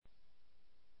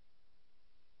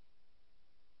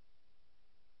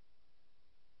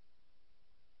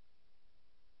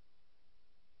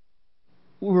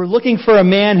we were looking for a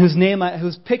man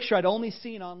whose picture I'd only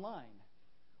seen online,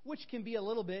 which can be a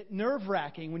little bit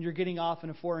nerve-wracking when you're getting off in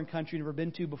a foreign country you've never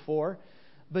been to before.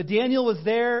 But Daniel was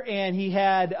there, and he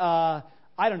had,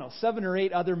 7 or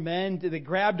 8 other men that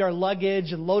grabbed our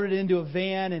luggage and loaded it into a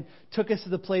van and took us to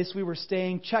the place we were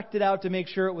staying, checked it out to make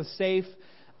sure it was safe.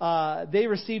 They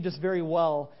received us very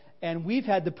well, and we've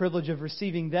had the privilege of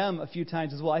receiving them a few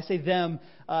times as well. I say them.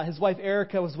 His wife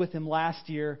Erica was with him last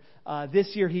year.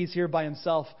 This year he's here by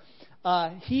himself.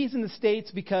 He's in the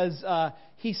States because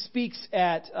he speaks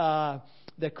at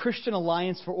the Christian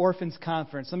Alliance for Orphans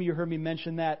Conference. Some of you heard me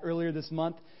mention that earlier this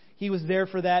month. He was there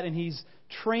for that, and he's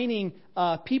training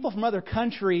people from other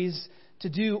countries to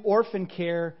do orphan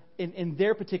care in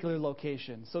their particular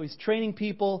location. So he's training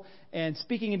people and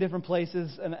speaking in different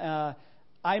places, and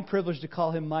I'm privileged to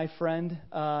call him my friend.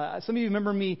 Some of you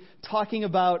remember me talking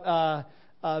about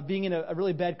being in a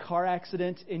really bad car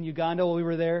accident in Uganda while we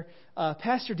were there.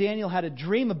 Pastor Daniel had a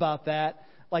dream about that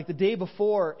like the day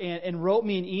before and wrote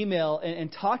me an email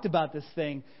and talked about this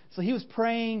thing. So he was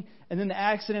praying, and then the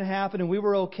accident happened, and we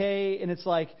were okay. And it's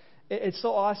like, it's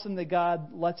so awesome that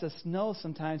God lets us know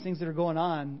sometimes things that are going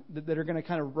on that are going to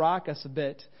kind of rock us a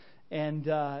bit. And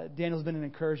Daniel's been an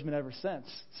encouragement ever since.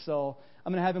 So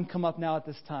I'm going to have him come up now at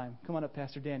this time. Come on up,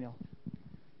 Pastor Daniel.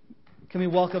 Can we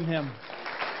welcome him?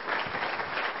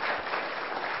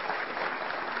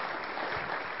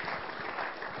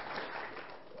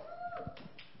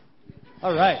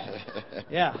 All right.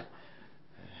 Yeah.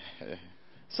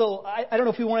 So I don't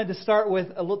know if we wanted to start with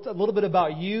a little bit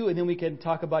about you, and then we can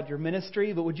talk about your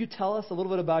ministry. But would you tell us a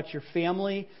little bit about your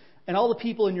family and all the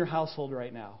people in your household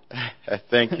right now?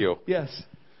 Thank you. Yes.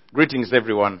 Greetings,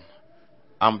 everyone.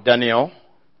 I'm Daniel.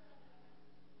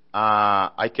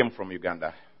 I came from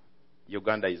Uganda.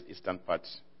 Uganda is eastern part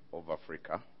of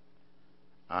Africa.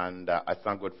 And I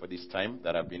thank God for this time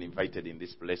that I've been invited in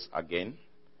this place again.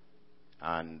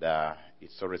 And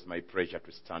it's always my pleasure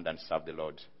to stand and serve the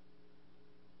Lord.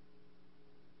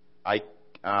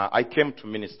 I came to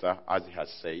minister, as he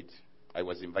has said. I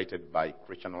was invited by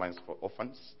Christian Alliance for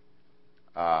Orphans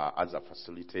as a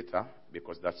facilitator,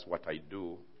 because that's what I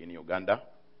do in Uganda,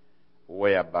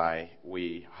 whereby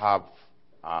we have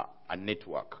a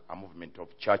network, a movement of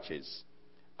churches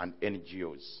and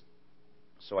NGOs.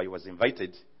 So I was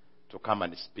invited to come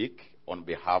and speak on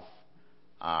behalf,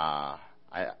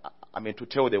 to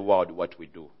tell the world what we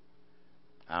do.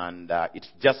 And it's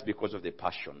just because of the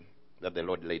passion that the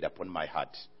Lord laid upon my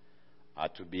heart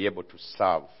to be able to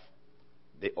serve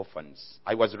the orphans.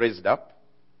 I was raised up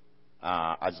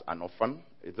as an orphan,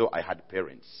 though I had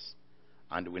parents.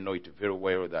 And we know it very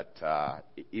well that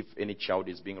if any child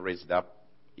is being raised up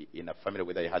in a family,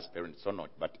 whether he has parents or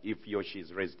not, but if he or she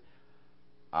is raised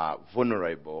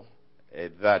vulnerable,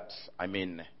 that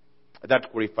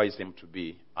qualifies him to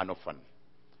be an orphan.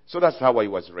 So that's how I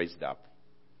was raised up.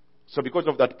 So because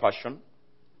of that passion,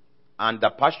 and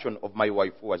the passion of my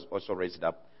wife, who was also raised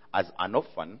up as an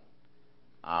orphan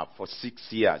for 6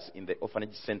 years in the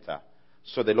orphanage center,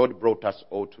 so the Lord brought us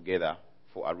all together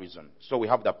for a reason. So we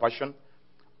have the passion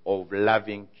of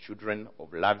loving children,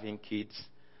 of loving kids,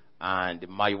 and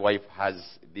my wife has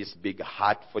this big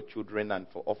heart for children and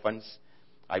for orphans.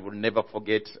 I will never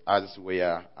forget, as we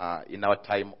are in our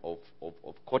time of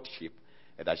courtship,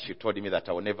 that she told me that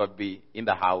I will never be in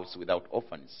the house without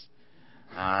orphans.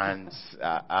 And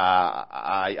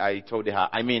I told her,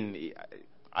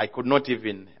 I could not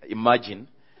even imagine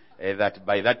that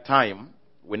by that time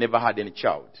we never had any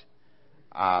child.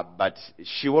 But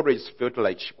she always felt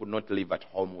like she could not live at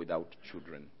home without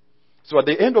children. So at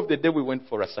the end of the day, we went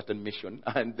for a certain mission,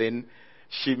 and then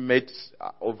she met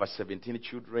over 17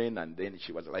 children, and then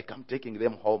she was like, I'm taking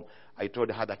them home. I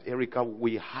told her that, Erica,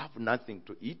 we have nothing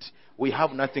to eat. We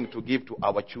have nothing to give to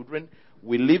our children.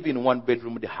 We live in one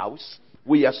bedroom house.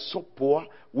 We are so poor.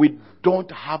 We don't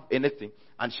have anything.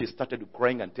 And she started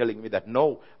crying and telling me that,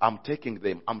 no, I'm taking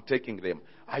them. I'm taking them.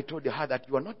 I told her that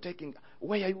you are not taking,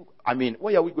 where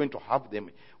are we going to have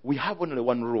them? We have only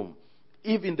one room.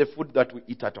 Even the food that we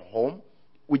eat at home,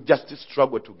 we just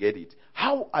struggle to get it.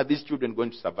 How are these children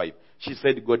going to survive? She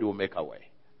said, God will make a way.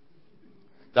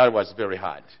 That was very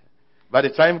hard. But the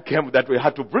time came that we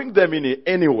had to bring them in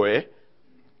anyway,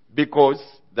 because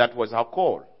that was our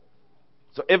call.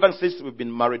 So ever since we've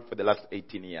been married for the last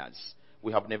 18 years,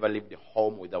 we have never lived a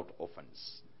home without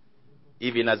orphans.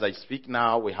 Even as I speak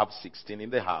now, we have 16 in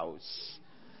the house.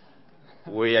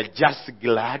 We are just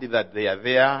glad that they are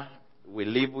there. We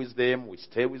live with them. We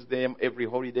stay with them. Every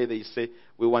holiday they say,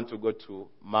 we want to go to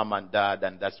mom and dad,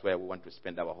 and that's where we want to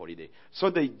spend our holiday. So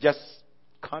they just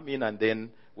come in, and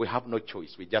then we have no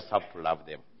choice. We just have to love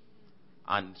them.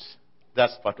 And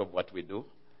That's part of what we do.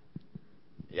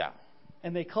 Yeah.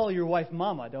 And they call your wife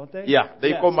Mama, don't they? Yeah, they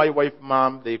Yes. call my wife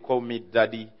Mom, they call me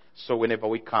Daddy. So whenever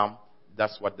we come,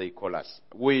 that's what they call us.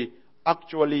 We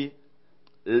actually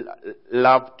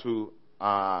love to,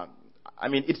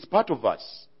 it's part of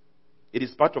us. It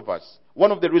is part of us.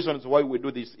 One of the reasons why we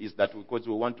do this is that because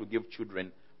we want to give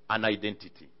children an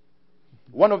identity.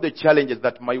 One of the challenges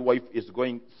that my wife is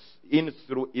going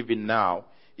through even now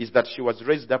is that she was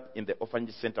raised up in the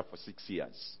orphanage center for 6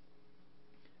 years.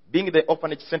 Being in the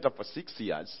orphanage center for 6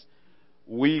 years,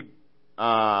 the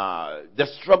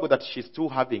struggle that she's still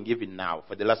having even now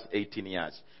for the last 18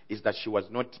 years is that she was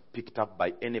not picked up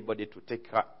by anybody to take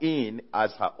her in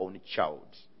as her own child.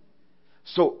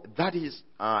 So that is,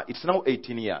 it's now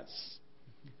 18 years.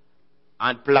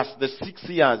 And plus the 6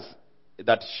 years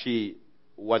that she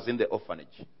was in the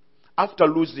orphanage. After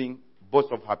losing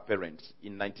both of her parents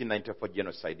in 1994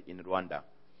 genocide in Rwanda,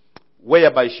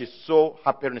 whereby she saw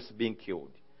her parents being killed.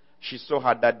 She saw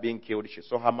her dad being killed. She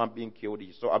saw her mom being killed.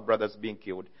 She saw her brothers being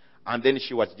killed. And then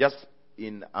she was just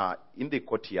in the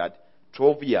courtyard,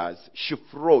 12 years. She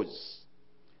froze,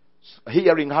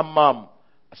 hearing her mom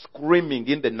screaming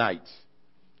in the night.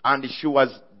 And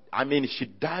she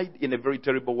died in a very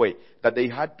terrible way that they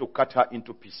had to cut her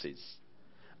into pieces.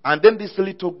 And then this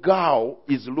little girl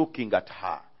is looking at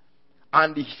her.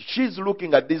 And she's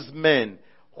looking at these men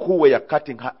who were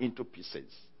cutting her into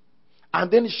pieces.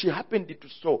 And then she happened to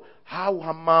saw how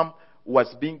her mom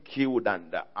was being killed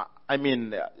and,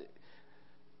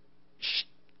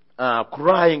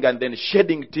 crying and then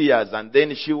shedding tears. And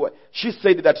then she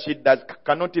said that she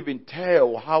cannot even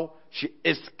tell how she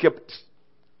escaped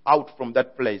out from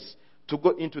that place to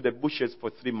go into the bushes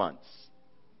for 3 months.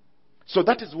 So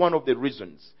that is one of the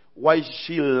reasons why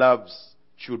she loves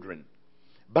children.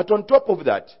 But on top of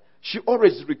that, she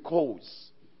always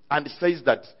recalls and says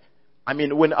that,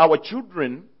 when our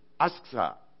children ask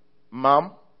her,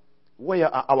 Mom,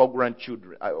 where are our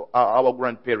grandchildren, our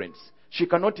grandparents? She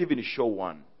cannot even show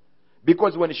one.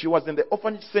 Because when she was in the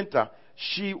orphanage center,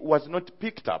 she was not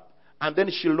picked up. And then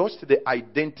she lost the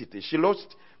identity. She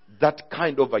lost that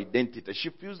kind of identity. She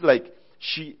feels like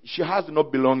she has no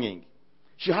belonging.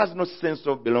 She has no sense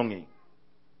of belonging.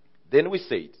 Then we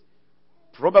said,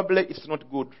 probably it's not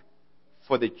good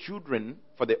for the children,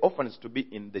 for the orphans to be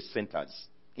in the centers,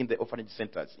 in the orphanage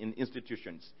centers, in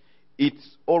institutions.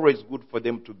 It's always good for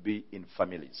them to be in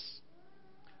families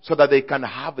so that they can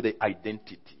have the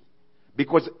identity.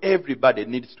 Because everybody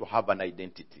needs to have an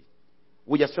identity.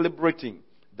 We are celebrating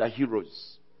the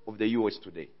heroes of the U.S.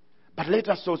 today. But let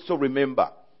us also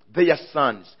remember their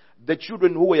sons, the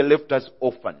children who were left as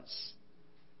orphans.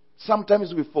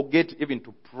 Sometimes we forget even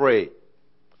to pray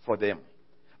for them.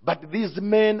 But these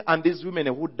men and these women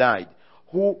who died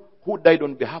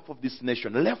on behalf of this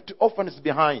nation, left orphans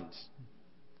behind.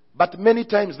 But many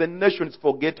times the nations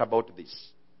forget about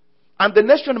this. And the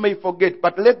nation may forget,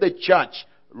 but let the church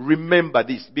remember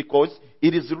this, because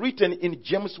it is written in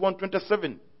James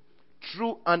 1:27.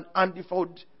 True and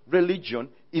undefiled religion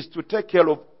is to take care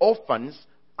of orphans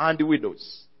and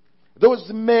widows.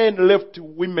 Those men left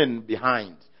women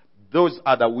behind. Those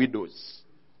are the widows.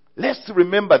 Let's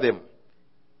remember them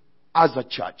as a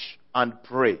church and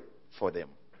pray for them.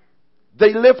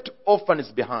 They left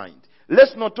orphans behind.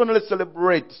 Let's not only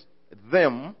celebrate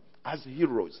them as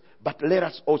heroes, but let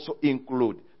us also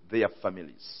include their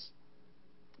families.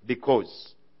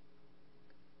 Because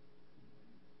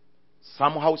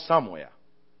somehow, somewhere,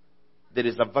 there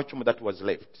is a virtue that was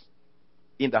left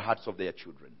in the hearts of their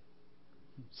children.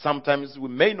 Sometimes we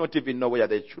may not even know where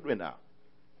their children are.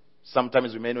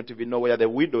 Sometimes we may not even know where the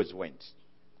widows went.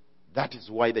 That is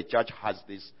why the church has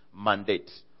this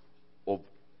mandate of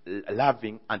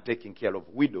loving and taking care of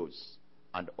widows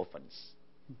and orphans.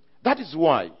 That is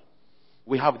why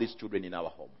we have these children in our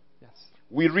home. Yes.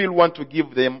 We really want to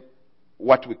give them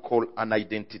what we call an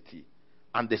identity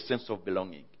and the sense of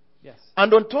belonging. Yes.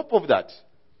 And on top of that,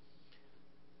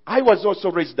 I was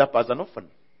also raised up as an orphan.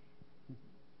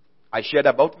 I shared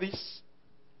about this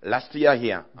last year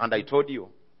here, and I told you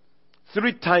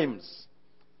 3 times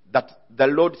that the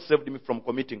Lord saved me from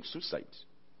committing suicide.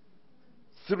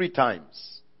 3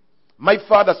 times. My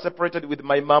father separated with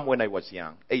my mom when I was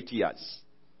young, 8 years.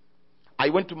 I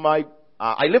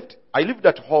lived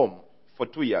at home for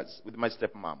 2 years with my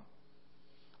stepmom.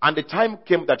 And the time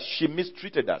came that she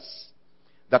mistreated us,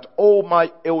 that all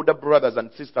my elder brothers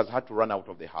and sisters had to run out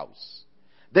of the house.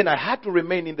 Then I had to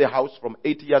remain in the house from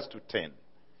 8 years to 10.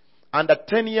 And at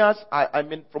 10 years,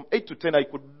 from 8 to 10, I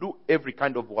could do every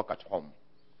kind of work at home.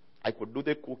 I could do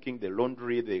the cooking, the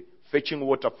laundry, the fetching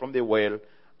water from the well,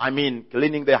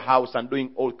 cleaning the house and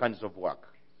doing all kinds of work.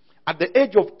 At the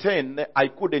age of 10, I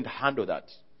couldn't handle that.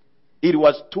 It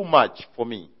was too much for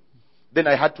me. Then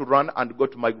I had to run and go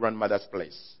to my grandmother's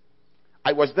place.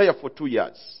 I was there for 2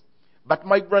 years. But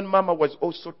my grandmama was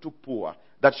also too poor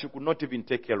that she could not even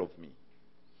take care of me.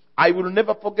 I will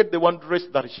never forget the one dress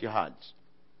that she had.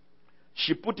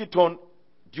 She put it on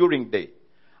during day.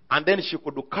 And then she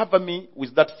could cover me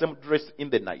with that same dress in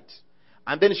the night.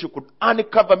 And then she could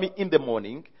uncover me in the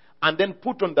morning and then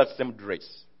put on that same dress.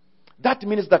 That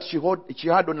means that she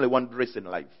had only one dress in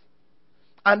life.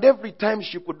 And every time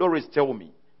she could always tell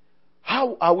me,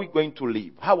 how are we going to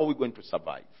live? How are we going to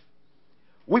survive?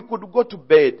 We could go to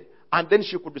bed and then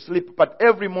she could sleep. But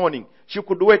every morning she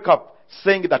could wake up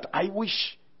saying that I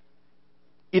wish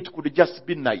it could just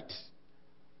be night.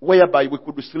 Whereby we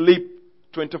could sleep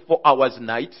 24 hours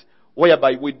night.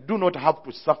 Whereby we do not have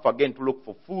to suffer again to look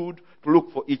for food, to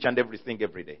look for each and everything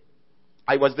every day.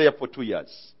 I was there for 2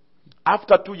 years.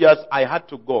 After 2 years, I had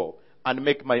to go and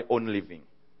make my own living.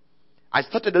 I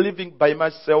started living by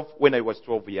myself when I was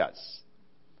 12 years.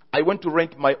 I went to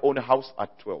rent my own house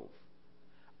at 12.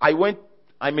 And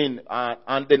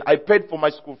then I paid for my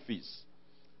school fees.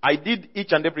 I did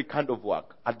each and every kind of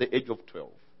work at the age of 12.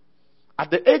 At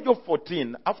the age of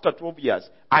 14, after 12 years,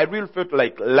 I really felt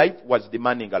like life was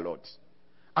demanding a lot.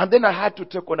 And then I had to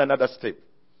take on another step.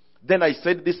 Then I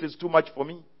said, this is too much for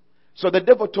me. So the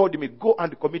devil told me, go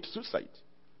and commit suicide.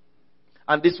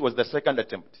 And this was the second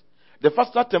attempt. The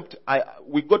first attempt,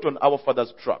 we got on our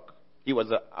father's truck. He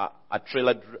was a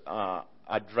trailer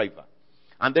driver.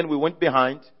 And then we went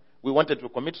behind. We wanted to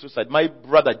commit suicide. My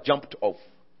brother jumped off.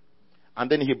 And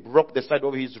then he broke the side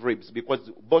of his ribs because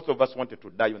both of us wanted to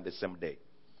die on the same day.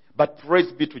 But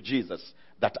praise be to Jesus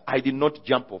that I did not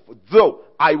jump off, though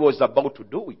I was about to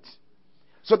do it.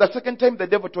 So the second time the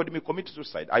devil told me commit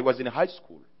suicide, I was in high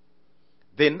school.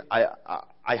 Then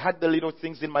I had the little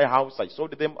things in my house. I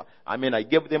sold them. I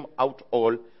gave them out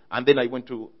all. And then I went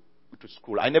to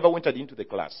school. I never went into the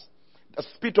class. The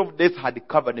spirit of death had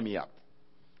covered me up.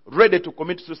 Ready to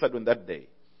commit suicide on that day.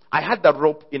 I had the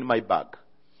rope in my bag.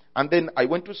 And then I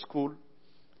went to school.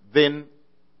 Then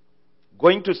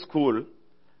going to school,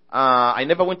 I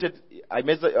never entered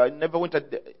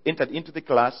into the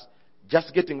class,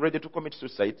 just getting ready to commit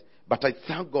suicide. But I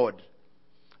thank God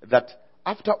that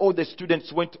after all the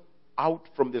students went out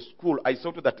from the school, I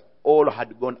saw to that all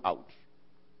had gone out.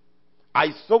 I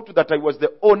saw to that I was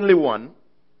the only one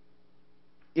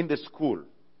in the school.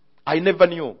 I never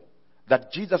knew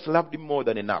that Jesus loved me more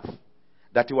than enough,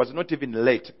 that he was not even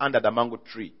late under the mango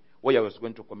tree where I was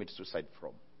going to commit suicide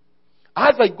from.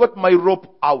 As I got my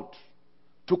rope out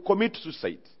to commit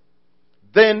suicide,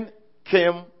 then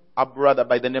came a brother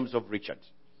by the names of Richard.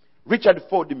 Richard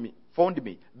found me,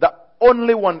 the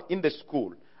only one in the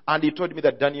school, and he told me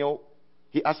that, Daniel,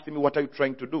 he asked me, what are you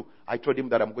trying to do? I told him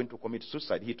that I'm going to commit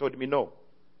suicide. He told me, no,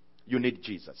 you need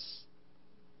Jesus.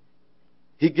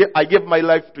 I gave my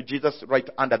life to Jesus right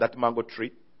under that mango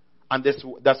tree, and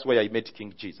that's where I met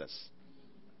King Jesus,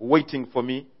 waiting for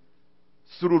me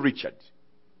through Richard.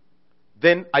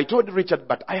 Then I told Richard,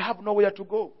 but I have nowhere to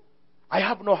go. I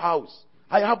have no house.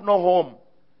 I have no home.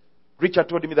 Richard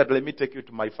told me that, let me take you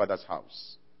to my father's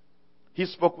house. He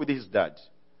spoke with his dad,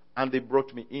 and they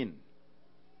brought me in.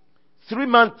 3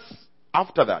 months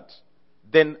after that,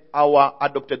 then our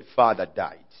adopted father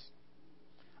died.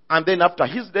 And then after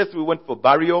his death, we went for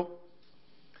burial.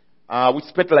 We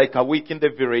spent like a week in the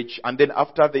village, and then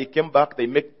after they came back, they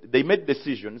made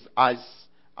decisions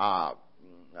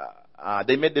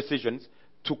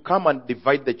to come and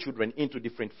divide the children into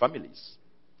different families.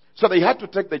 So they had to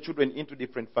take the children into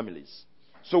different families.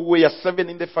 So we were 7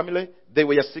 in the family, they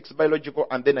were 6 biological,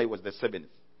 and then I was the 7th.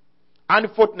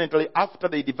 Unfortunately, after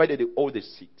they divided all the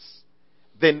 6,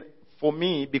 then for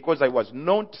me, because I was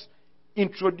not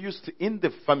introduced in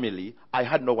the family, I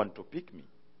had no one to pick me.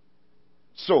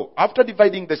 So after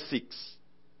dividing the 6,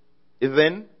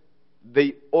 then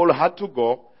they all had to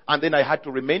go, and then I had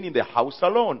to remain in the house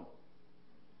alone.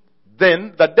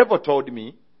 Then the devil told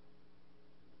me,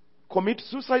 commit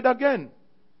suicide again.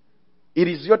 It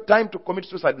is your time to commit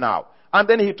suicide now. And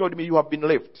then he told me, you have been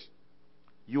left.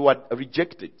 You are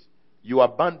rejected. You are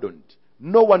abandoned.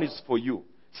 No one is for you.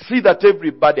 See that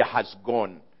everybody has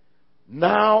gone.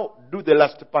 Now do the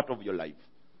last part of your life.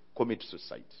 Commit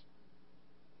suicide.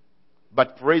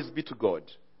 But praise be to God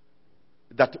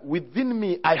that within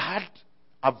me I had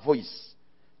a voice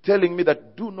telling me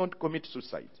that do not commit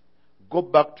suicide. Go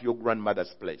back to your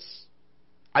grandmother's place.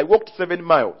 I walked 7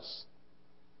 miles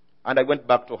and I went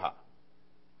back to her.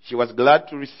 She was glad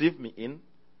to receive me in,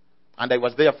 and I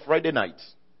was there Friday night,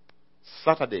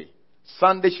 Saturday.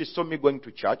 Sunday she saw me going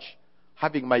to church,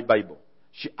 having my Bible.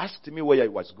 she asked me where I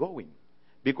was going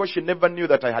because she never knew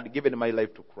that I had given my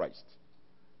life to Christ.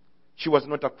 She was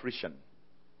not a Christian.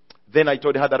 Then I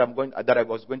told her that I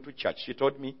was going to church. She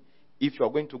told me, if you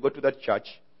are going to go to that church,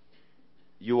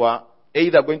 you are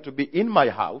either going to be in my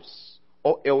house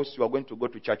or else you are going to go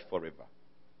to church forever.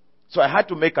 So I had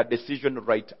to make a decision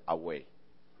right away.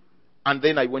 And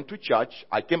then I went to church.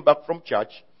 I came back from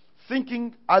church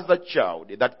thinking as a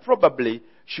child that probably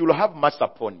she will have mercy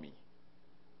upon me.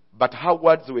 But her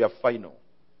words were final.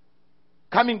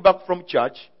 Coming back from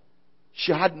church,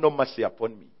 she had no mercy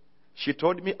upon me. She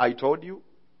told me, I told you,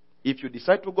 if you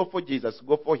decide to go for Jesus,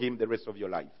 go for him the rest of your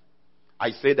life.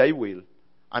 I said I will.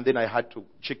 And then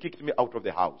she kicked me out of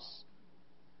the house.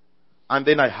 And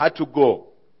then I had to go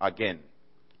again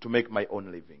to make my own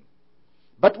living.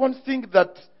 But one thing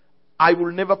that I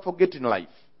will never forget in life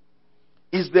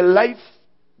is the life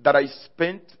that I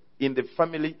spent in the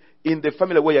family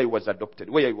where I was adopted,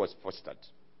 where I was fostered.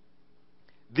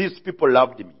 These people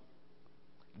loved me.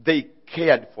 They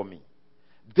cared for me.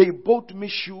 They bought me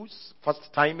shoes, first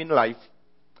time in life,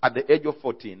 at the age of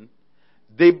 14.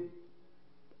 They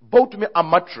bought me a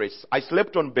mattress. I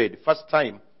slept on bed, first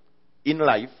time in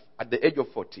life, at the age of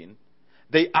 14.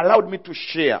 They allowed me to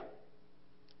share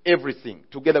everything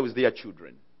together with their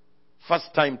children.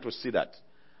 First time to see that.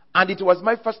 And it was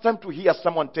my first time to hear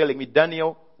someone telling me,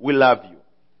 Daniel, we love you.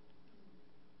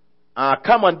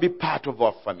 Come and be part of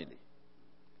our family.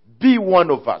 Be one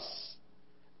of us.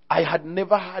 I had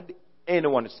never heard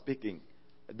anyone speaking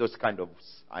those kind of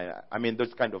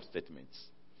statements.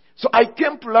 So I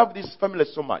came to love this family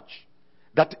so much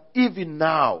that even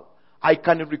now I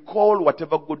can recall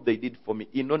whatever good they did for me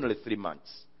in only 3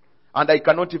 months. And I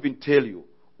cannot even tell you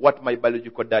what my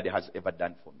biological daddy has ever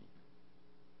done for me.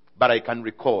 But I can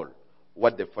recall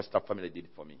what the foster family did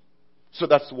for me. So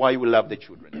that's why we love the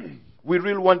children. We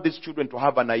really want these children to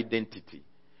have an identity.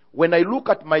 When I look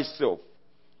at myself,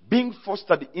 being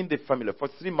fostered in the family for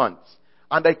 3 months,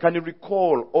 and I can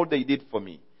recall all they did for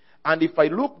me. And if I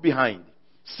look behind,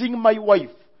 seeing my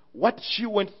wife, what she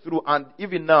went through, and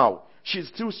even now, she's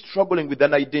still struggling with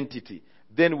an identity,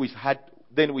 then we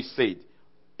said,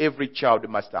 every child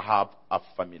must have a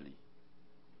family.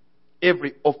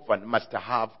 Every orphan must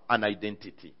have an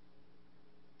identity.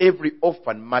 Every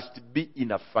orphan must be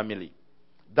in a family.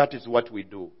 That is what we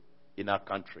do in our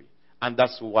country. And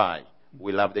that's why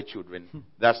we love the children.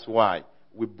 That's why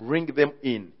we bring them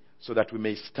in so that we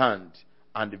may stand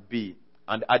and be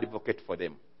and advocate for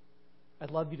them.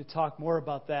 I'd love you to talk more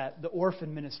about that, the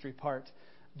orphan ministry part.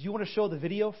 Do you want to show the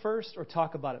video first or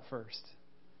talk about it first?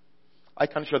 I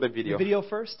can show the video. The video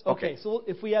first? Okay. So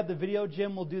if we have the video,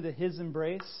 Jim, we'll do His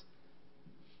Embrace.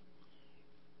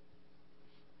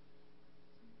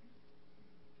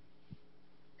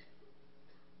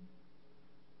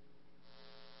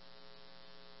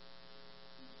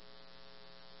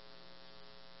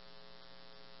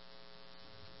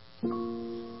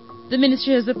 The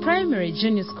ministry has a primary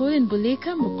junior school in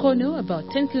Bulika, Mukono, about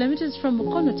 10 kilometers from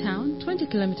Mukono town, 20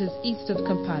 kilometers east of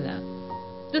Kampala.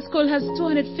 The school has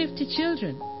 250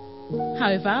 children.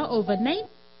 However, over 9...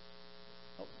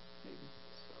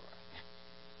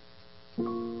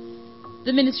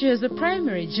 The ministry has a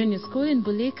primary junior school in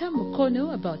Bulika,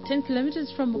 Mukono, about 10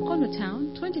 kilometers from Mukono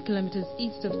town, 20 kilometers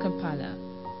east of Kampala.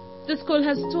 The school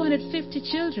has 250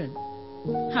 children.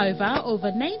 However,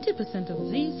 over 90% of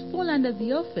these fall under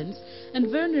the orphans and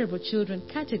vulnerable children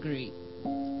category.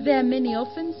 There are many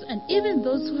orphans, and even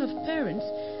those who have parents,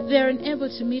 they are unable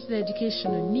to meet their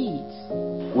educational needs.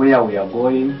 Where we are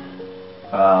going,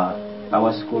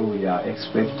 our school, we are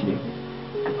expecting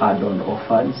to add on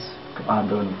orphans, to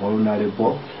add on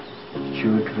vulnerable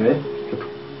children, to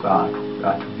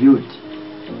build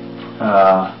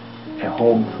a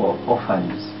home for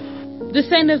orphans. The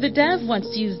Sign of the Dove wants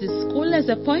to use this school as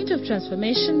a point of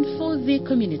transformation for the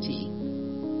community.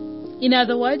 In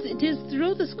other words, it is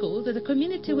through the school that the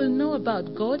community will know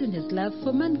about God and His love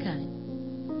for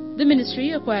mankind. The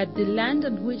ministry acquired the land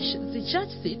on which the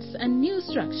church sits, and new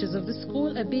structures of the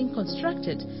school are being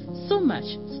constructed. So much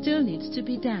still needs to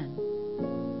be done.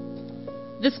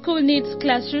 The school needs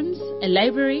classrooms, a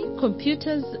library,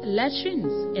 computers,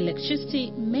 latrines,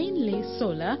 electricity, mainly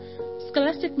solar,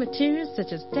 scholastic materials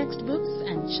such as textbooks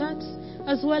and charts,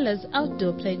 as well as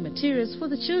outdoor playing materials for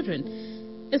the children,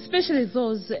 especially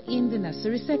those in the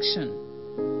nursery section.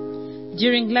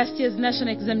 During last year's national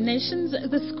examinations,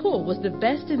 the school was the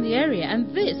best in the area,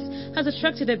 and this has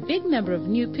attracted a big number of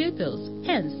new pupils,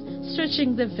 hence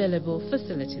stretching the available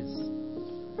facilities.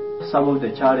 Some of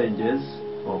the challenges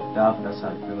of Dove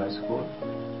Nursery Primary School,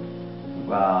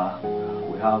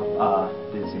 we have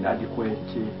these inadequate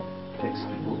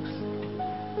textbooks.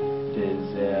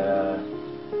 there's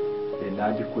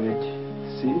inadequate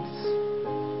seats,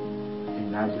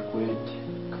 inadequate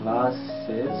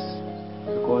classes,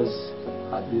 because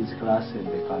at these classes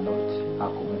they cannot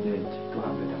accommodate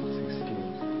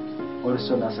 216.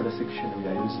 Also, nursery section we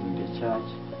are using in the church,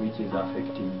 which is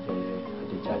affecting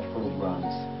the church programs.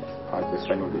 As the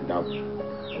sign of the dove,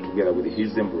 together with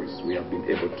his embrace, we have been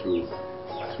able to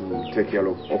take care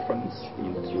of orphans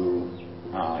into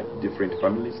different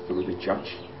families through the church,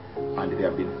 and they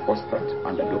have been fostered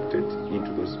and adopted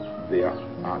into those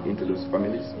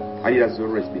families, and it has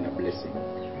always been a blessing.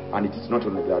 And it is not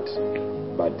only that,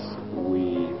 but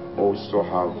we also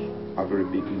have a very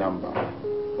big number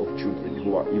of children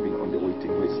who are even on the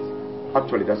waiting list.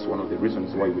 Actually, that's one of the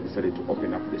reasons why we decided to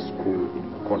open up the school in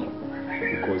Mukono,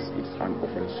 because it's an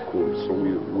orphan school. So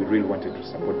we really wanted to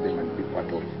support them and be part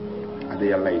of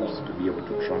their lives, to be able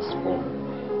to transform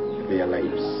their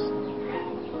lives.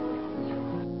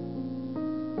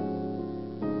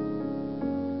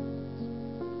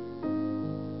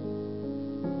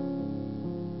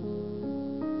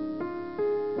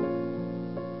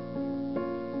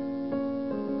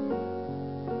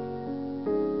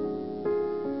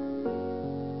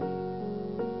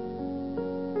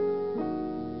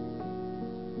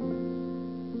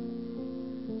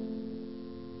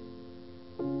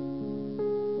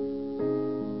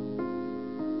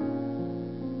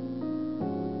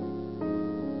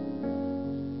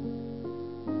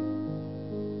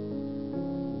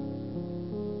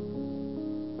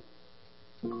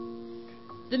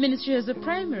 The ministry has a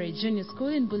primary junior school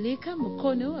in Bulika,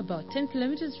 Mukono, about 10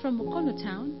 kilometers from Mukono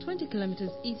town, 20 kilometers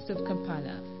east of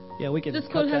Kampala. Yeah, we can. The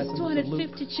school has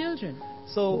 250 children.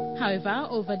 So, however,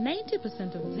 over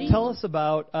 90% of these... Tell us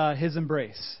about His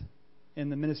Embrace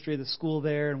and the ministry of the school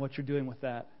there and what you're doing with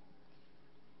that.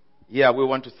 Yeah, we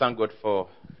want to thank God for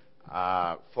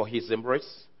His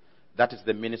Embrace. That is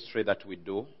the ministry that we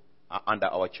do under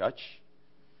our church.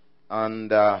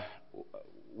 And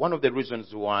one of the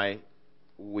reasons why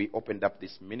we opened up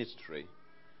this ministry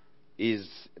is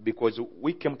because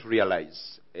we came to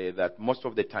realize that most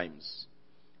of the times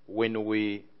when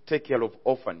we take care of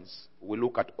orphans, we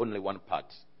look at only one part,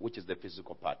 which is the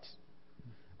physical part.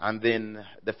 And then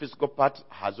the physical part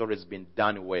has always been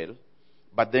done well,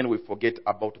 but then we forget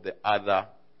about the other,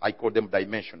 I call them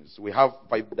dimensions. We have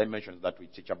 5 dimensions that we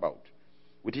teach about.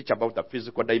 We teach about the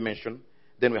physical dimension,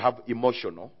 then we have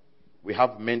emotional, we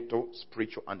have mental,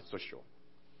 spiritual, and social.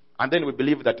 And then we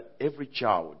believe that every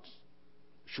child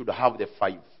should have the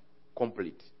 5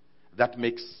 complete. That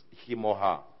makes him or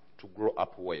her to grow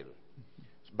up well.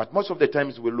 But most of the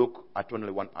times we look at only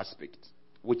one aspect,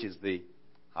 which is the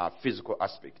physical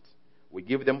aspect. We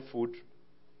give them food,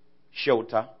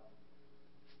 shelter,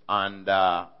 and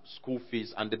school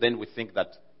fees, and then we think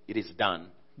that it is done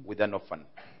with an orphan.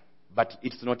 But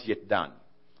it's not yet done.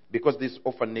 Because this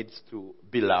orphan needs to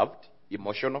be loved,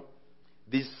 emotional.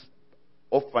 This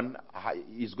orphan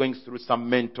is going through some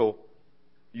mental,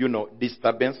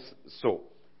 disturbance. So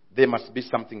there must be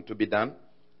something to be done.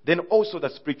 Then also the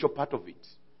spiritual part of it.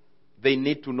 They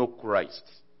need to know Christ.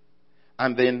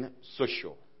 And then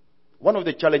social. One of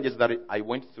the challenges that I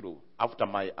went through after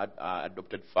my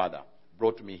adopted father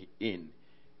brought me in,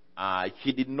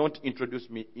 he did not introduce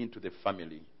me into the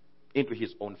family, into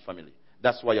his own family.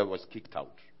 That's why I was kicked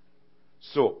out.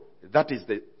 So that is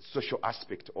the social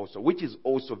aspect also, which is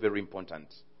also very important.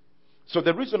 So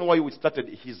the reason why we started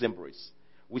His Embrace,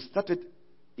 we started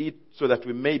it so that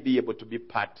we may be able to be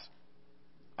part,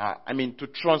 to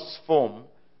transform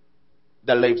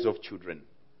the lives of children.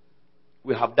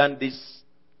 We have done this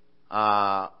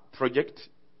project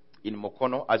in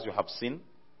Mukono, as you have seen.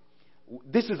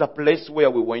 This is a place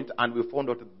where we went and we found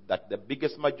out that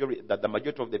the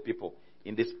majority of the people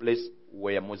in this place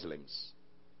were Muslims.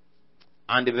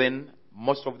 And then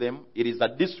most of them, it is a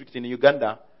district in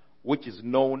Uganda which is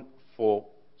known for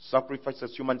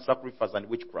sacrifices, human sacrifice and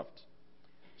witchcraft.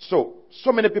 So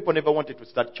many people never wanted to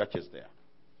start churches there.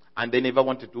 And they never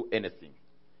wanted to do anything.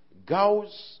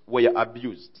 Girls were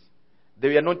abused.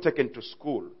 They were not taken to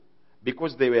school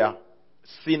because they were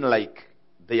seen like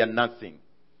they are nothing.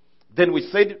 Then we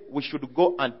said we should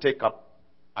go and take up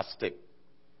a step.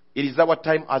 It is our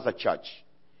time as a church.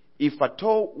 If at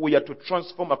all we are to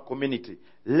transform a community,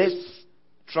 let's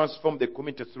transform the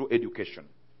community through education.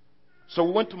 So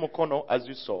we went to Mukono, as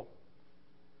you saw.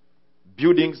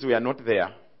 Buildings were not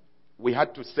there. We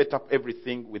had to set up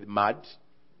everything with mud.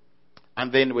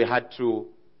 And then we had to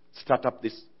start up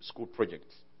this school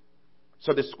project.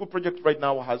 So the school project right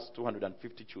now has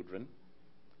 250 children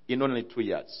in only 2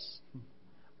 years.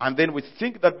 And then we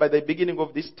think that by the beginning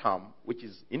of this term, which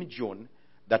is in June,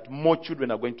 that more children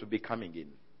are going to be coming in.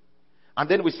 And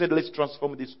then we said, let's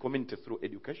transform this community through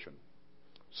education.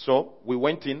 So we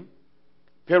went in.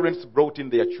 Parents brought in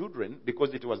their children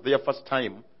because it was their first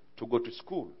time to go to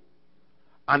school.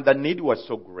 And the need was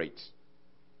so great.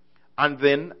 And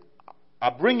then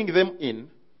bringing them in,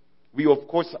 we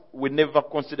never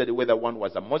considered whether one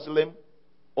was a Muslim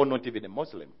or not even a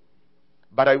Muslim.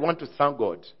 But I want to thank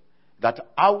God that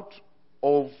out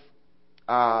of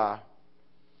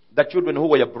the children who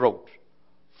were brought,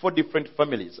 4 different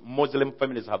families, Muslim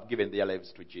families, have given their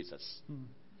lives to Jesus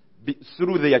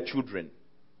through their children.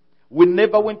 We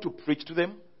never went to preach to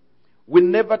them. We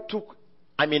never took,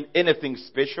 anything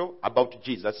special about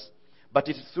Jesus. But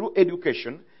it's through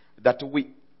education that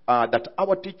that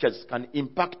our teachers can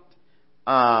impact,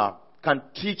 can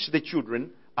teach the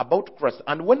children about Christ.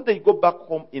 And when they go back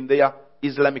home in their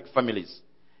Islamic families,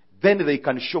 then they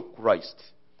can show Christ.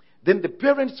 Then the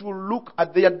parents will look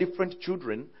at their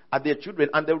children, and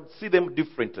they will see them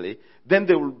differently. Then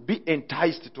they will be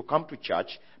enticed to come to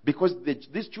church because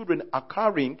these children are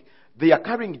carrying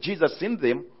Jesus in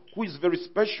them, who is very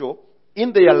special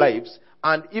in their lives,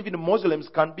 and even Muslims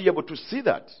can be able to see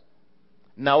that.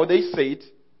 Now they said,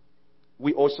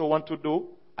 we also want to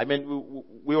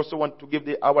we also want to give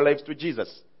our lives to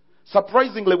Jesus.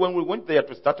 Surprisingly, when we went there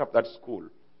to start up that school,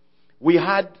 we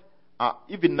had,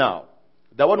 even now,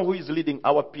 the one who is leading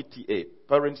our PTA,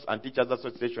 Parents and Teachers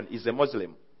Association, is a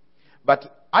Muslim.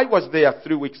 But I was there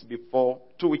 2 weeks before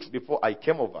I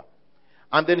came over.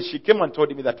 And then she came and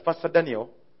told me that, Pastor Daniel,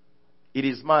 it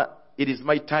is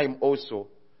my time also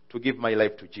to give my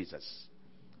life to Jesus.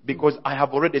 Because I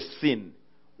have already seen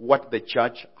what the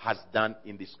church has done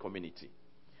in this community.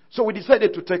 So we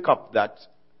decided to take up that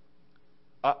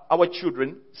our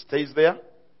children stays there.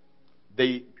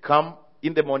 They come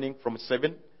in the morning from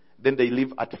 7, then they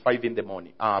leave at 5 in the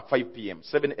morning, 5 p.m.,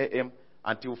 7 a.m.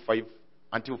 until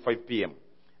 5 p.m.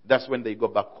 That's when they go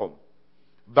back home.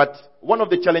 But one of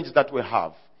the challenges that we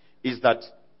have is that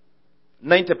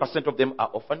 90% of them are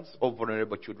orphans or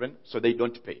vulnerable children, so they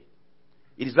don't pay.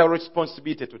 It is our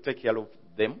responsibility to take care of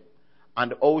them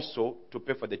and also to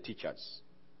pay for the teachers.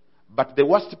 But the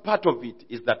worst part of it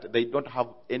is that they don't have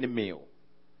any meal.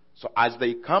 So as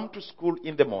they come to school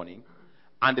in the morning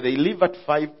and they leave at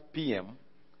 5 p.m.,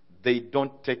 they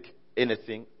don't take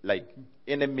anything like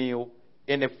any meal,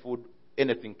 any food,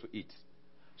 anything to eat.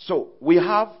 So we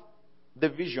have the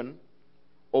vision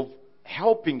of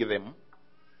helping them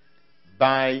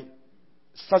by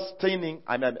sustaining,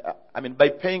 by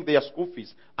paying their school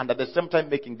fees and at the same time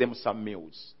making them some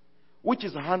meals, which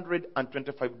is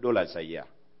 $125 a year.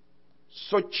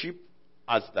 So cheap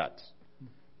as that.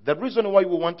 The reason why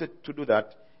we wanted to do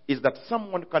that is that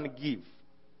someone can give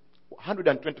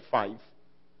 $125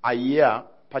 a year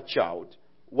per child,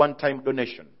 one-time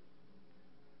donation.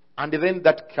 And then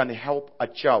that can help a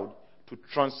child to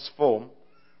transform,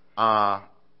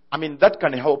 that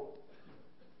can help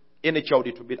any child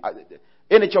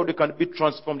can be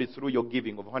transformed through your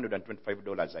giving of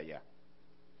 $125 a year.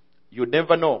 You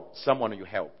never know someone you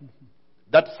help.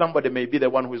 That somebody may be the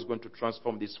one who is going to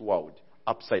transform this world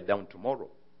upside down tomorrow.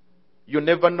 You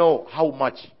never know how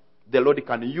much the Lord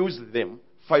can use them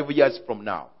 5 years from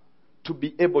now to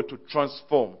be able to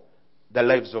transform the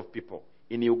lives of people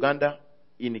in Uganda,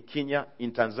 in Kenya,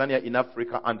 in Tanzania, in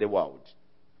Africa, and the world.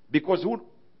 Because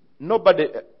nobody,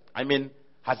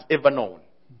 has ever known.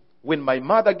 When my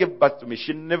mother gave birth to me,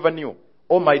 she never knew.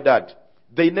 Or my dad,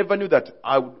 they never knew that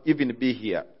I would even be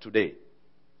here today.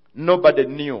 Nobody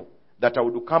knew that I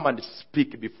would come and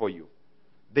speak before you.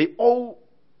 They all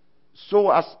saw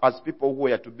us as people who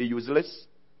were to be useless.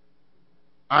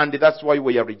 And that's why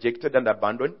we are rejected and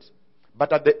abandoned.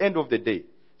 But at the end of the day,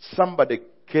 somebody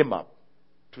came up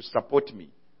to support me,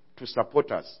 to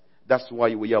support us. That's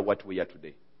why we are what we are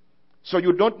today. So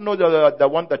you don't know the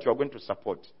one that you are going to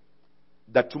support,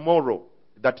 that tomorrow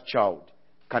that child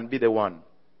can be the one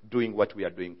doing what we are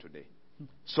doing today.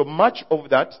 So much of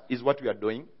that is what we are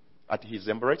doing at His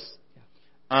Embrace.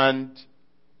 And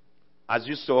as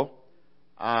you saw,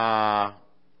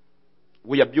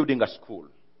 we are building a school.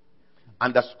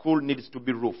 And the school needs to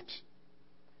be roofed.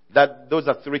 Those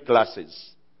are 3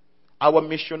 classes. Our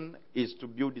mission is to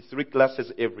build 3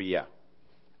 classes every year.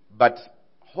 But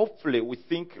hopefully we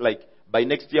think like by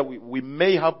next year we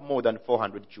may have more than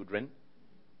 400 children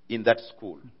in that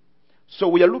school. So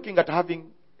we are looking at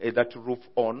having that roof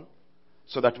on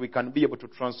so that we can be able to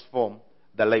transform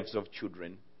the lives of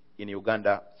children in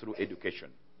Uganda through education.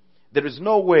 There is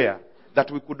nowhere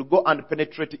that we could go and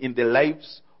penetrate in the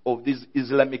lives of this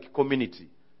Islamic community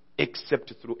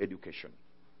except through education.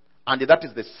 And that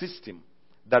is the system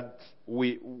that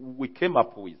we came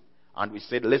up with. And we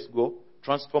said, let's go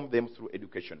transform them through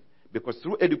education. Because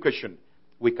through education,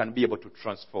 we can be able to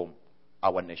transform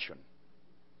our nation.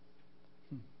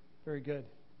 Very good.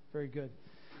 Very good.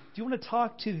 Do you want to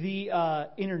talk to the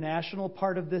international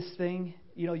part of this thing?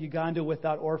 You know, Uganda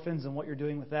Without Orphans and what you're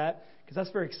doing with that? Because that's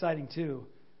very exciting too.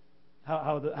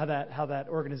 How that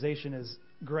organization is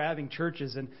grabbing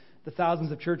churches and the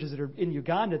thousands of churches that are in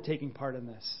Uganda taking part in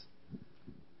this.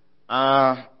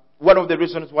 One of the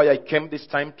reasons why I came this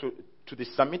time to the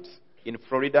summit in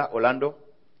Florida, Orlando,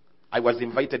 I was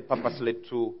invited purposely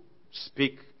to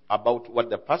speak about what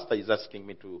the pastor is asking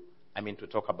me to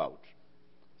talk about.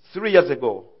 3 years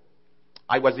ago,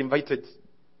 I was invited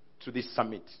to this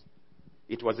summit.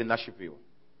 It was in Nashville.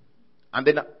 And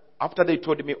then after they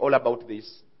told me all about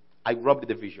this, I grabbed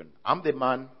the vision. I'm the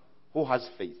man who has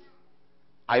faith.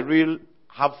 I really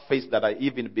have faith that I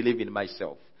even believe in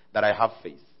myself, that I have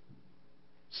faith.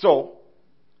 So,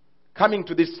 coming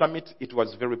to this summit, it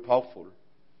was very powerful.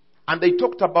 And they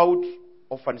talked about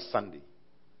Orphan Sunday.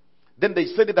 Then they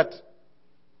said that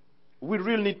we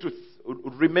really need to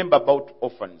remember about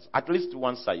orphans at least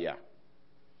once a year.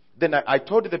 Then I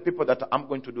told the people that I'm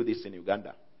going to do this in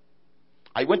Uganda.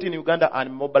 I went in Uganda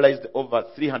and mobilized over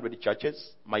 300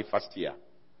 churches my first year.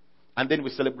 And then we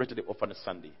celebrated the Orphan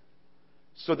Sunday.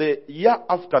 So the year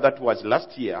after, that was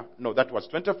last year, no, that was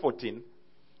 2014,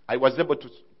 I was able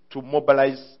to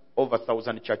mobilize over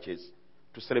 1,000 churches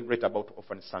to celebrate about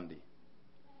Orphan Sunday.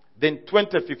 Then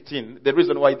 2015, the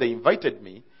reason why they invited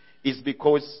me is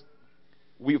because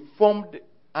we formed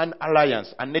an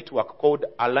alliance, a network called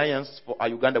Alliance for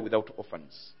Uganda Without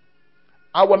Orphans.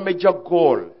 Our major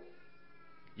goal,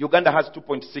 Uganda has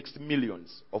 2.6 million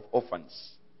of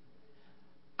orphans.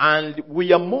 And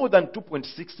we are more than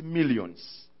 2.6 million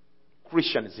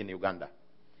Christians in Uganda.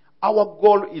 Our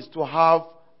goal is to have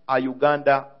a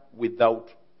Uganda without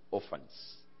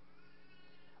orphans.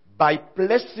 By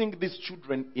placing these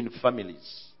children in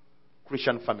families,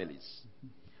 Christian families.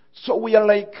 So we are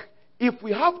like, if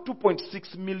we have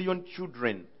 2.6 million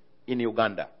children in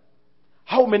Uganda,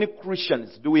 how many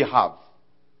Christians do we have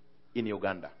in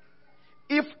Uganda?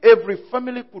 If every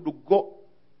family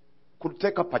could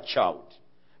take up a child,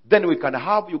 then we can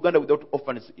have Uganda without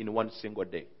orphans in one single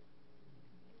day.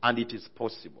 And it is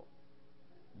possible.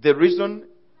 The reason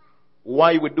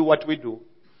why we do what we do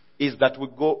is that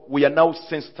we are now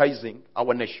sensitizing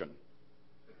our nation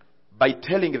by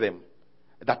telling them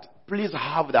that please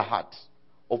have the heart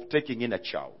of taking in a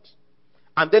child.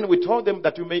 And then we told them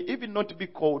that you may even not be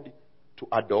called to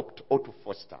adopt or to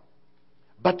foster,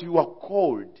 but you are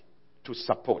called to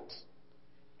support.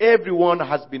 Everyone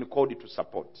has been called to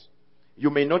support. You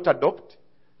may not adopt,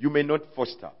 you may not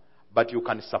foster, but you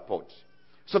can support.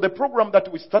 So the program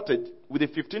that we started with the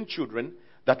 15 children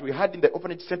that we had in the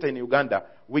orphanage center in Uganda,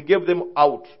 we gave them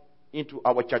out into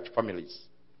our church families.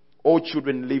 All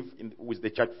children live with the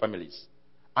church families.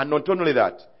 And not only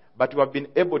that, but we have been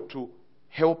able to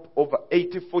help over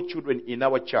 84 children in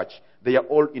our church. They are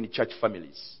all in church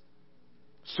families.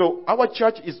 So our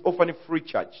church is orphan-free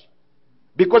church.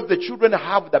 Because the children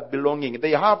have the belonging.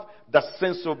 They have the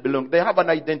sense of belonging. They have an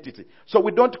identity. So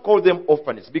we don't call them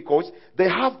orphans because they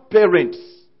have parents.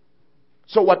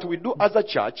 So what we do as a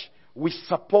church, we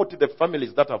support the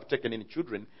families that have taken in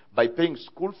children by paying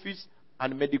school fees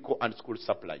and medical and school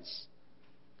supplies.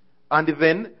 And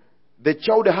then the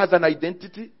child has an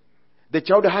identity. The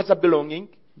child has a belonging.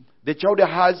 The child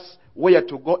has where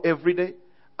to go every day.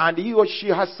 And he or she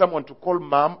has someone to call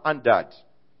mom and dad.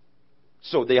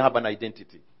 So they have an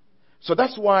identity. So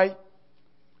that's why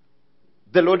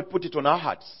the Lord put it on our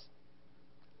hearts.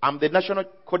 I'm the national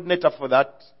coordinator for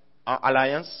that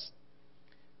alliance.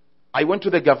 I went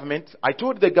to the government. I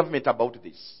told the government about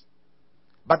this.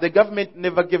 But the government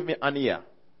never gave me an ear.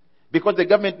 Because the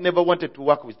government never wanted to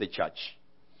work with the church.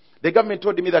 The government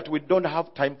told me that we don't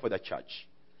have time for the church.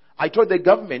 I told the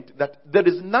government that there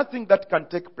is nothing that can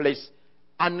take place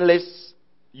unless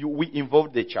we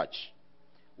involve the church.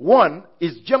 One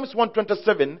is James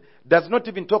 1:27 does not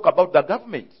even talk about the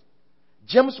government.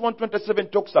 James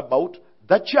 1:27 talks about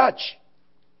the church.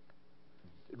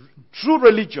 True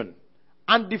religion,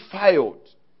 undefiled,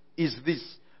 is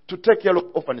this, to take care of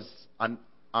orphans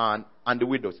and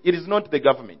widows. It is not the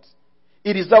government.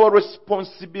 It is our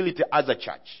responsibility as a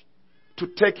church to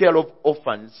take care of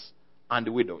orphans and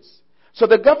widows. So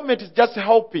the government is just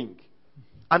helping.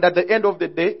 And at the end of the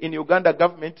day, in Uganda,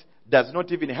 government does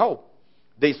not even help.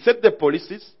 They set the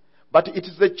policies, but it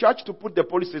is the church to put the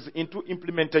policies into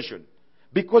implementation.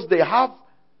 Because they have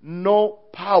no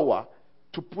power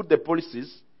to put the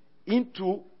policies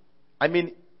into,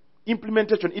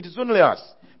 implementation. It is only us.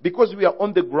 Because we are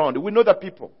on the ground. We know the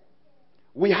people.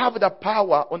 We have the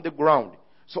power on the ground.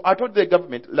 So I told the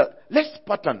government, let's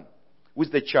partner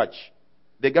with the church.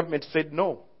 The government said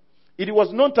no. It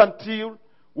was not until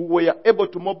we were able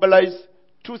to mobilize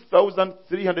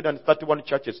 2,331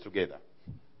 churches together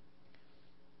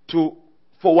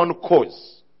for one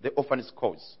cause, the orphanage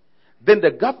cause. Then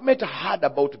the government heard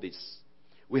about this.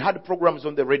 We had programs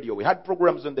on the radio. We had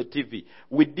programs on the TV.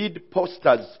 We did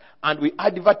posters and we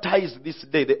advertised this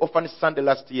day, the Orphanage Sunday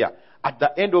last year. At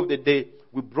the end of the day,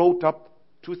 we brought up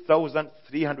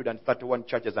 2,331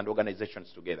 churches and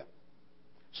organizations together.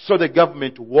 So the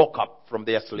government woke up from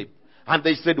their sleep and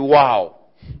they said, wow,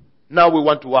 now we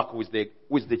want to work with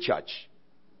the church.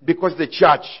 Because the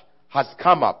church has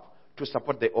come up to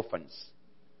support the orphans.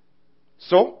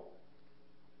 So,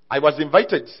 I was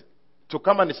invited to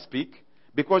come and speak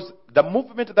because the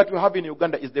movement that we have in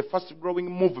Uganda is the fast growing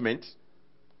movement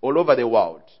all over the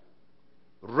world.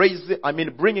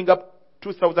 Bringing up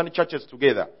 2,000 churches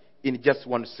together in just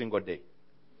one single day.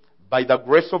 By the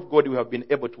grace of God, we have been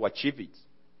able to achieve it.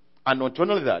 And not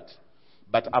only that,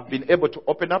 but I've been able to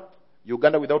open up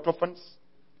Uganda without orphans,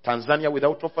 Tanzania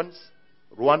without orphans,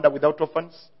 Rwanda without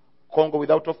orphans, Congo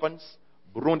without orphans,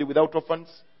 Burundi without orphans,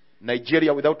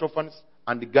 Nigeria without orphans,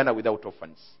 and Ghana without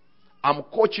orphans. I'm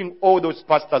coaching all those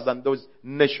pastors and those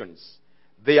nations.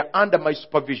 They are under my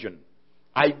supervision.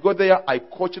 I go there, I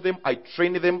coach them, I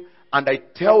train them, and I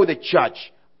tell the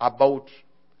church about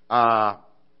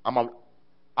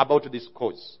this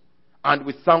cause. And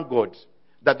we thank God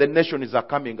that the nations are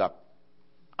coming up.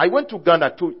 I went to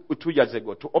Ghana two years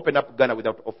ago to open up Ghana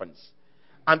without orphans.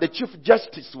 And the Chief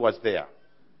Justice was there.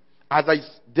 As I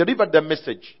delivered the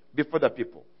message before the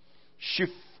people, she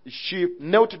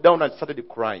knelt down and started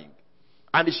crying.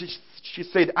 And she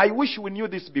said, I wish we knew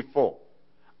this before.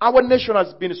 Our nation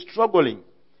has been struggling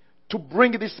to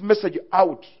bring this message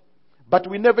out. But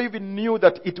we never even knew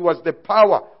that it was the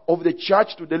power of the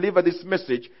church to deliver this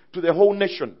message to the whole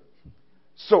nation.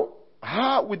 So,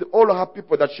 her, with all her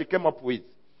people that she came up with,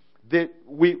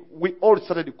 we all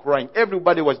started crying.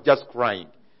 Everybody was just crying.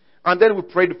 And then we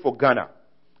prayed for Ghana.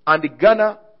 And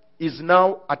Ghana is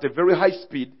now at a very high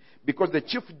speed because the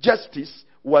Chief Justice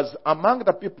was among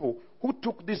the people who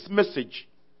took this message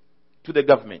to the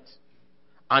government.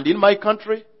 And in my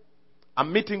country,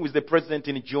 I'm meeting with the president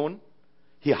in June.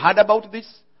 He heard about this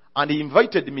and he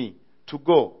invited me to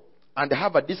go and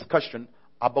have a discussion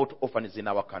about orphans in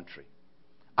our country.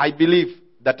 I believe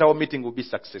that our meeting will be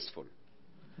successful.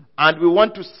 And we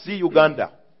want to see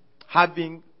Uganda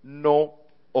having no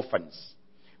orphans.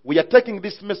 We are taking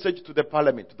this message to the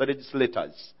parliament, to the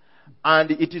legislators.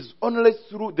 And it is only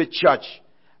through the church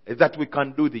that we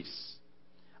can do this.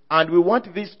 And we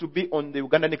want this to be on the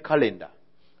Ugandan calendar.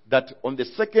 That on the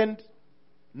second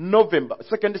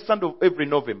Sunday of every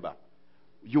November,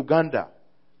 Uganda,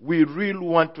 we really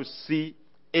want to see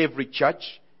every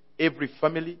church, every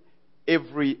family,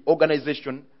 every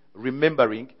organization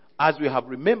remembering, as we have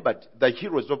remembered the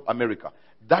heroes of America.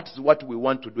 That's what we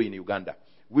want to do in Uganda.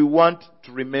 We want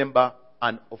to remember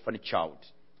an orphan child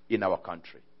in our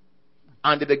country.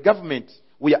 And the government,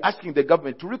 we are asking the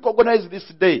government to recognize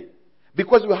this day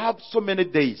because we have so many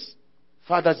days.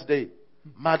 Father's Day,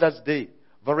 Mother's Day,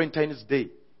 Valentine's Day,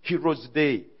 Heroes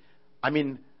Day.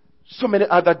 So many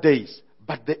other days.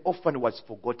 But the orphan was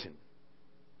forgotten.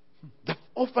 The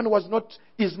orphan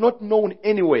is not known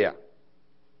anywhere.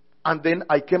 And then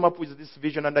I came up with this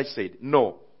vision and I said,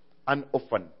 no, an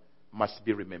orphan must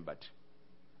be remembered.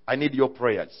 I need your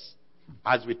prayers.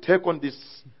 As we take on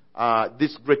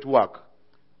this great work,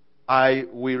 I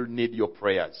will need your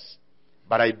prayers.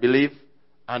 But I believe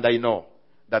and I know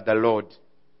that the Lord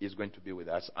is going to be with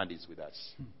us and is with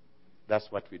us. That's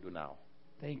what we do now.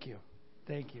 Thank you.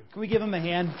 Thank you. Can we give him a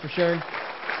hand for sharing?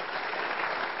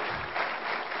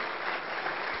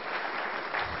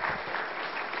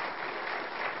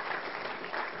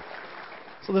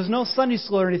 So there's no Sunday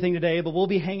school or anything today, but we'll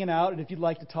be hanging out. And if you'd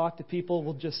like to talk to people,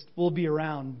 we'll be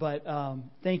around. But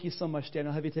thank you so much, Daniel.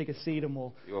 I'll have you take a seat, and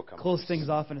we'll close things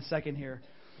off in a second here.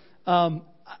 I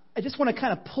just want to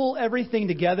kind of pull everything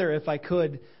together, if I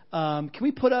could. Can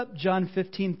we put up John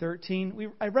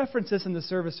 15:13? I referenced this in the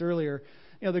service earlier.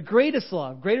 The greater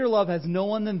love has no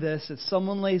one than this, that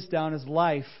someone lays down his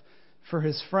life for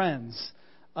his friends.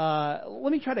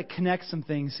 Let me try to connect some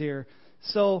things here.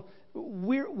 So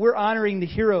we're honoring the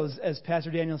heroes, as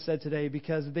Pastor Daniel said today,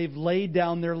 because they've laid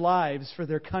down their lives for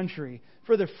their country,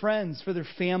 for their friends, for their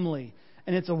family.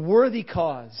 And it's a worthy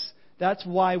cause. That's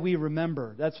why we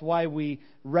remember. That's why we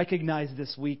recognize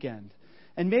this weekend.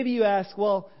 And maybe you ask,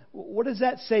 well, what does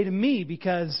that say to me?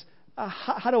 Because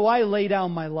how do I lay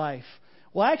down my life?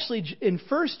 Well, actually, in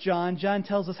 1 John, John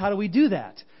tells us how do we do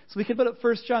that. So we can put up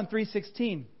 1 John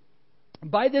 3:16.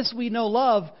 By this we know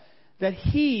love, that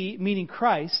He, meaning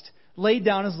Christ, laid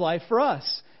down His life for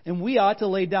us. And we ought to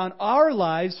lay down our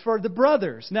lives for the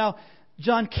brothers. Now,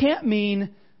 John can't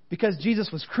mean because Jesus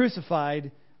was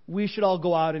crucified, we should all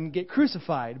go out and get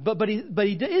crucified. But he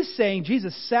is saying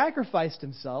Jesus sacrificed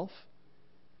Himself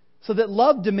so that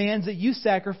love demands that you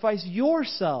sacrifice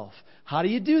yourself. How do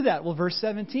you do that? Well, verse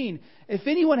 17. If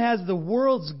anyone has the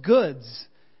world's goods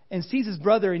and sees his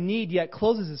brother in need, yet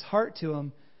closes his heart to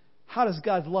him, how does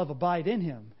God's love abide in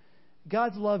him?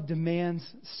 God's love demands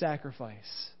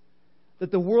sacrifice.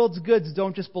 That the world's goods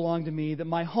don't just belong to me, that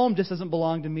my home just doesn't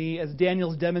belong to me, as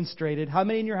Daniel's demonstrated. How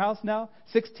many in your house now?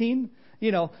 16?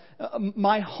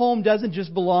 My home doesn't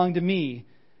just belong to me.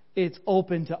 It's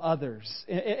open to others.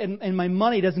 And my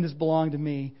money doesn't just belong to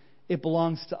me. It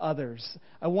belongs to others.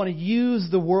 I want to use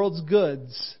the world's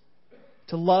goods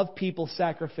to love people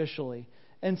sacrificially.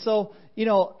 And so,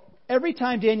 every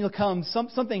time Daniel comes,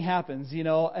 something happens,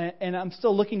 and I'm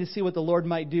still looking to see what the Lord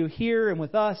might do here and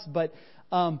with us. But,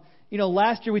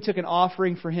 last year we took an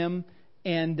offering for him,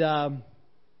 and I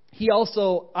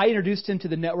introduced him to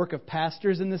the network of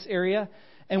pastors in this area.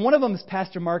 And one of them is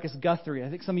Pastor Marcus Guthrie. I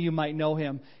think some of you might know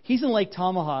him. He's in Lake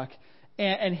Tomahawk,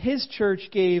 and his church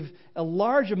gave a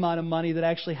large amount of money that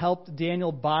actually helped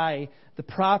Daniel buy the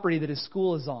property that his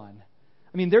school is on.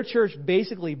 I mean, their church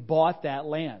basically bought that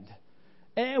land.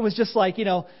 And it was just like,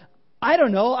 I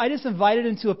don't know. I just invited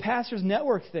him to a pastor's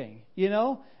network thing,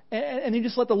 and he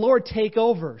just let the Lord take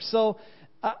over. So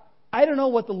I don't know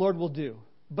what the Lord will do.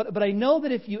 But I know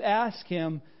that if you ask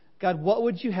Him, God, what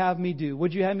would you have me do?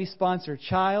 Would you have me sponsor a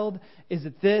child? Is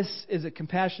it this? Is it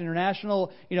Compassion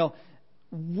International?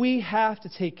 We have to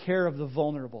take care of the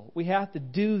vulnerable. We have to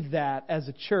do that as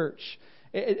a church.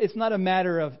 It's not a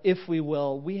matter of if we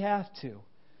will. We have to.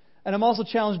 And I'm also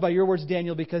challenged by your words,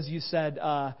 Daniel, because you said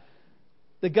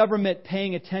the government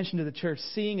paying attention to the church,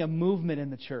 seeing a movement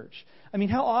in the church. I mean,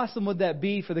 how awesome would that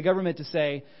be for the government to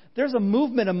say, there's a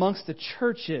movement amongst the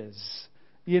churches,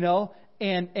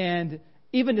 and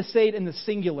even to say it in the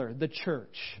singular, the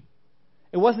church.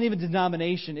 It wasn't even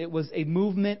denomination. It was a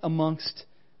movement amongst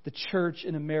the church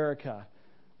in America.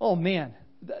 Oh, man,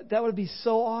 that would be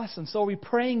so awesome. So are we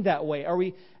praying that way? Are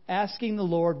we asking the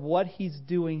Lord what He's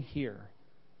doing here?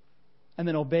 And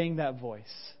then obeying that voice.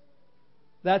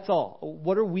 That's all.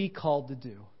 What are we called to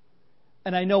do?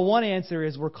 And I know one answer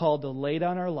is we're called to lay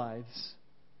down our lives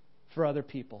for other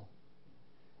people.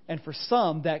 And for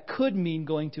some, that could mean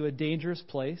going to a dangerous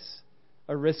place,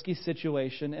 a risky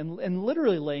situation, and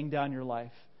literally laying down your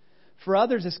life. For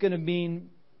others, it's going to mean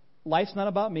life's not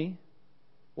about me.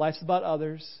 Life's about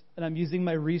others, and I'm using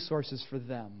my resources for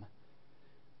them.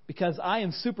 Because I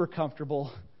am super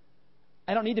comfortable.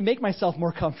 I don't need to make myself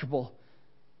more comfortable.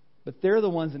 But they're the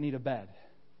ones that need a bed.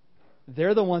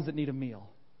 They're the ones that need a meal.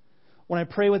 When I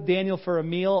pray with Daniel for a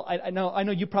meal, I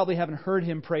know you probably haven't heard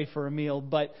him pray for a meal,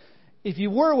 but if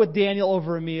you were with Daniel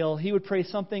over a meal, he would pray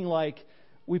something like,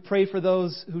 we pray for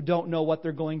those who don't know what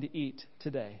they're going to eat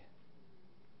today.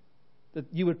 That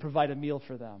you would provide a meal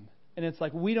for them. And it's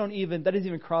like, that doesn't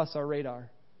even cross our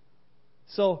radar.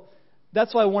 So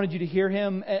that's why I wanted you to hear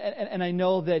him. And I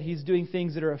know that he's doing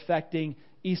things that are affecting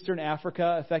Eastern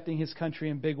Africa, affecting his country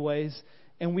in big ways.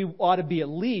 And we ought to be at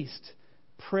least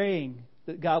praying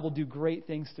that God will do great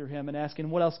things through him and asking,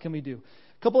 what else can we do?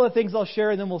 A couple of things I'll share,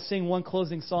 and then we'll sing one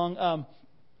closing song.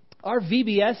 Our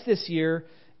VBS this year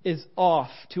is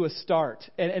off to a start.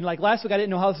 And like last week, I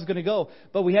didn't know how this was going to go.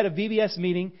 But we had a VBS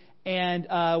meeting, and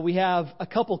we have a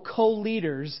couple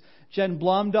co-leaders. Jen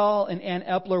Blomdahl and Ann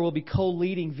Epler will be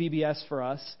co-leading VBS for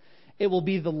us. It will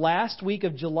be the last week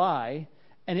of July,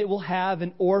 and it will have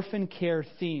an orphan care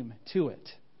theme to it.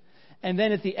 And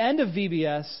then at the end of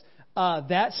VBS,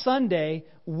 that Sunday,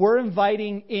 we're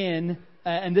inviting in,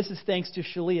 and this is thanks to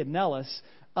Shalia Nellis,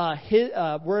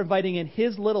 we're inviting in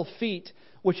His Little Feet,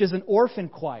 which is an orphan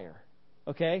choir.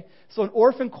 Okay? So an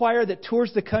orphan choir that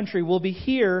tours the country will be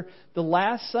here the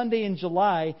last Sunday in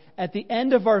July at the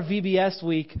end of our VBS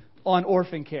week on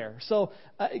orphan care. So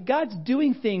God's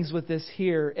doing things with this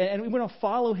here, and we want to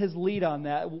follow His lead on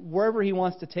that, wherever He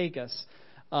wants to take us.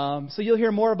 So you'll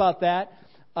hear more about that.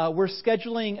 We're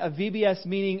scheduling a VBS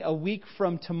meeting a week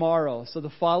from tomorrow, so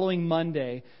the following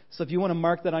Monday. So if you want to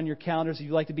mark that on your calendars, if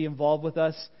you'd like to be involved with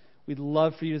us, we'd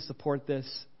love for you to support this.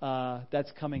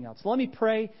 That's coming up. So let me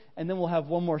pray, and then we'll have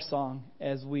one more song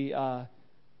as we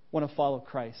want to follow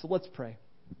Christ. So let's pray.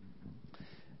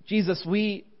 Jesus,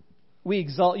 we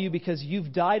exalt You because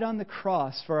You've died on the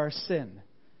cross for our sin.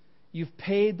 You've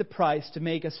paid the price to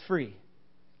make us free,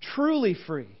 truly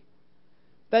free.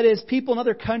 That is, people in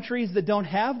other countries that don't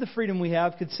have the freedom we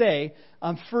have could say,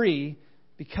 I'm free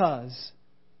because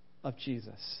of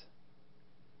Jesus.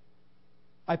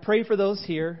 I pray for those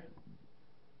here.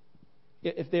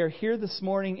 If they're here this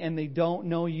morning and they don't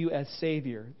know you as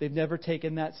Savior, they've never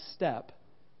taken that step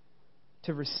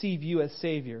to receive you as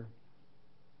Savior,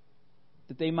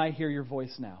 that they might hear your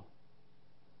voice now.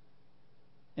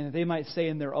 And that they might say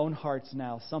in their own hearts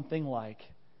now something like,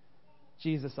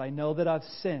 Jesus, I know that I've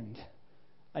sinned.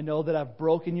 I know that I've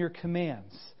broken your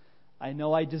commands. I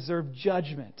know I deserve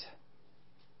judgment.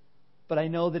 But I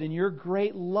know that in your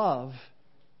great love,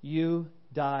 you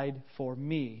died for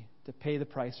me to pay the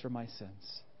price for my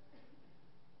sins.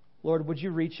 Lord, would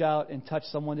you reach out and touch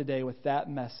someone today with that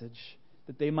message,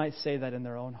 that they might say that in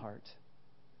their own heart.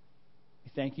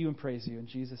 We thank you and praise you in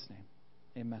Jesus' name.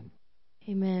 Amen.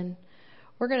 Amen.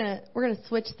 We're gonna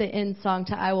switch the end song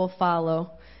to "I Will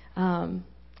Follow."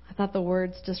 I thought the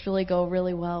words just really go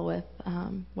really well with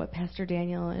what Pastor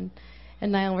Daniel and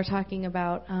Niall were talking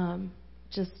about.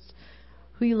 Just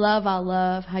who you love, I'll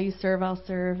love. How you serve, I'll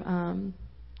serve.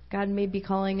 God may be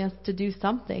calling us to do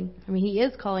something. I mean, He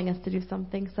is calling us to do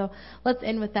something. So let's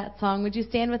end with that song. Would you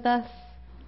stand with us?